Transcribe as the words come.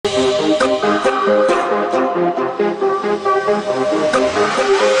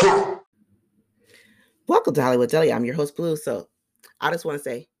Welcome to Hollywood Deli. I'm your host, Blue. So I just want to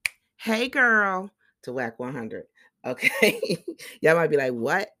say, hey, girl, to Wack 100. Okay. Y'all might be like,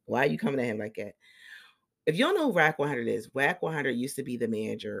 what? Why are you coming at him like that? If you don't know who Wack 100 is, Wack 100 used to be the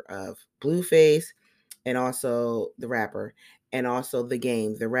manager of Blueface and also the rapper and also the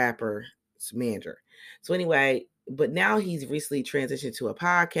game, the rapper's manager. So anyway, but now he's recently transitioned to a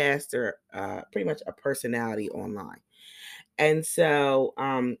podcaster, pretty much a personality online. And so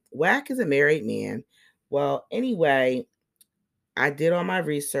Wack is a married man. Well, anyway, I did all my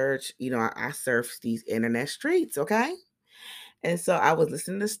research. I surfed these internet streets, okay? And so I was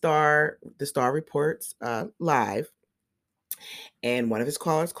listening to the Star Reports live, and one of his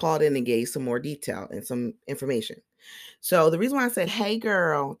callers called in and gave some more detail and some information. So the reason why I said, hey,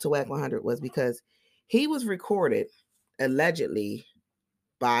 girl, to Wack 100 was because he was recorded allegedly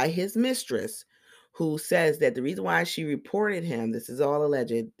by his mistress, who says that the reason why she reported him, this is all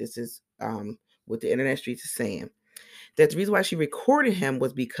alleged, this is what the internet streets is saying, that the reason why she recorded him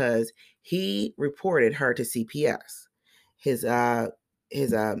was because he reported her to CPS, his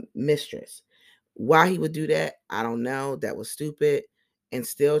mistress. Why he would do that, I don't know. That was stupid, and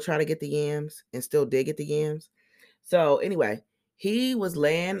still try to get the yams, and still did get the yams. So anyway, he was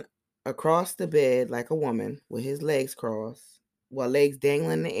laying across the bed like a woman with his legs crossed, legs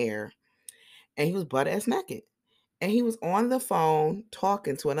dangling in the air, and he was butt ass naked. And he was on the phone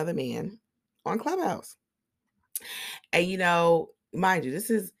talking to another man on Clubhouse. And mind you,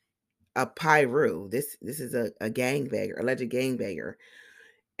 this is a Pyru. This is a gangbanger, alleged gangbanger.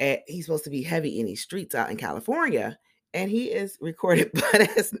 And he's supposed to be heavy in these streets out in California. And he is recorded butt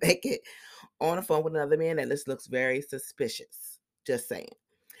ass naked on the phone with another man that just looks very suspicious. Just saying.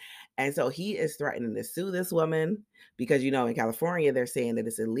 And so he is threatening to sue this woman because, in California, they're saying that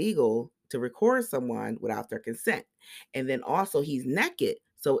it's illegal to record someone without their consent. And then also he's naked.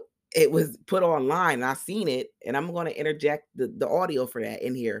 So it was put online and I've seen it. And I'm going to interject the audio for that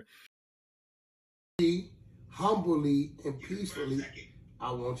in here. Humbly and peacefully,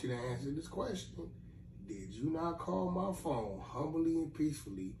 I want you to answer this question. Did you not call my phone humbly and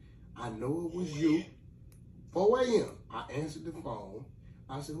peacefully? I know it was you. 4 a.m. I answered the phone.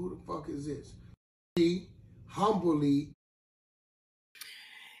 I said, who the fuck is this? Humbly.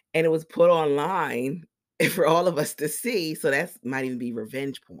 And it was put online for all of us to see. So that might even be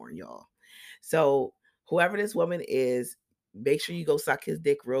revenge porn, y'all. So whoever this woman is, make sure you go suck his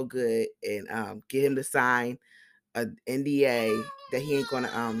dick real good and get him to sign an NDA that he ain't gonna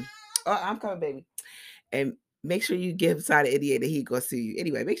I'm coming, baby. And make sure you give sign an NDA that he gonna sue you.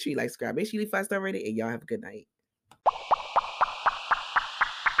 Anyway, make sure you like, subscribe, make sure you leave 5-star rating, and y'all have a good night.